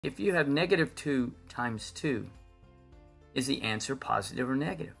If you have negative 2 times 2, is the answer positive or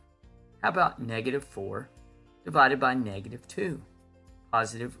negative? How about negative 4 divided by negative 2?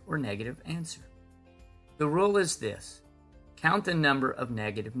 Positive or negative answer? The rule is this. Count the number of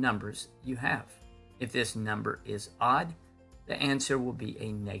negative numbers you have. If this number is odd, the answer will be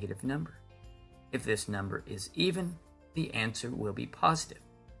a negative number. If this number is even, the answer will be positive.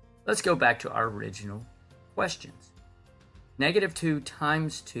 Let's go back to our original questions. Negative 2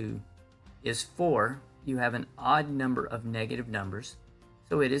 times 2 is 4. You have an odd number of negative numbers,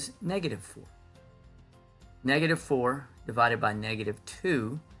 so it is negative 4. Negative 4 divided by negative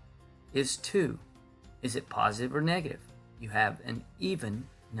 2 is 2. Is it positive or negative? You have an even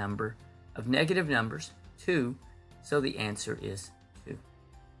number of negative numbers, 2, so the answer is 2.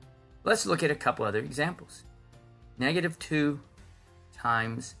 Let's look at a couple other examples. Negative 2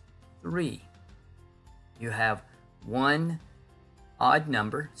 times 3. You have one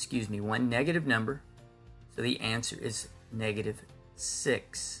negative number, so the answer is negative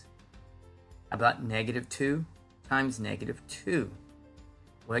 6. How about negative 2 times negative 2?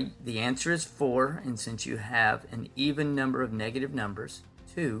 Well, the answer is 4, and since you have an even number of negative numbers,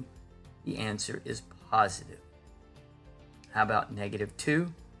 2, the answer is positive. How about negative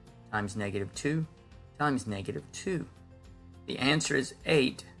 2 times negative 2 times negative 2? The answer is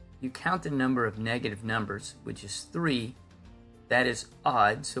 8. You count the number of negative numbers, which is 3. That is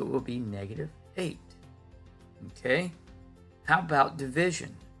odd, so it will be negative 8. Okay? How about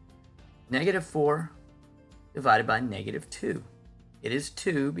division? Negative 4 divided by negative 2. It is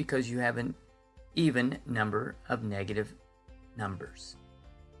 2 because you have an even number of negative numbers.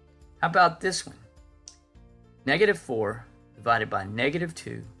 How about this one? Negative 4 divided by negative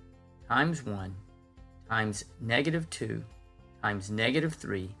 2 times 1 times negative 2 times negative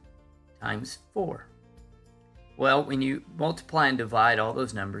 3 times 4. Well, when you multiply and divide all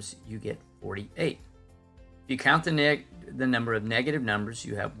those numbers, you get 48. If you count the number of negative numbers,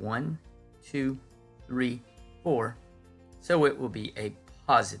 you have 1, 2, 3, 4. So it will be a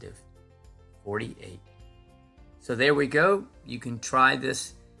positive 48. So there we go. You can try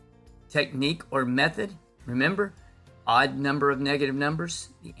this technique or method. Remember, odd number of negative numbers,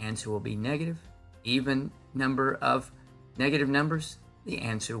 the answer will be negative. Even number of negative numbers, the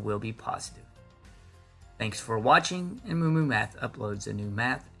answer will be positive. Thanks for watching, and Moo Moo Math uploads a new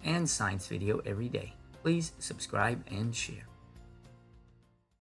math and science video every day. Please subscribe and share.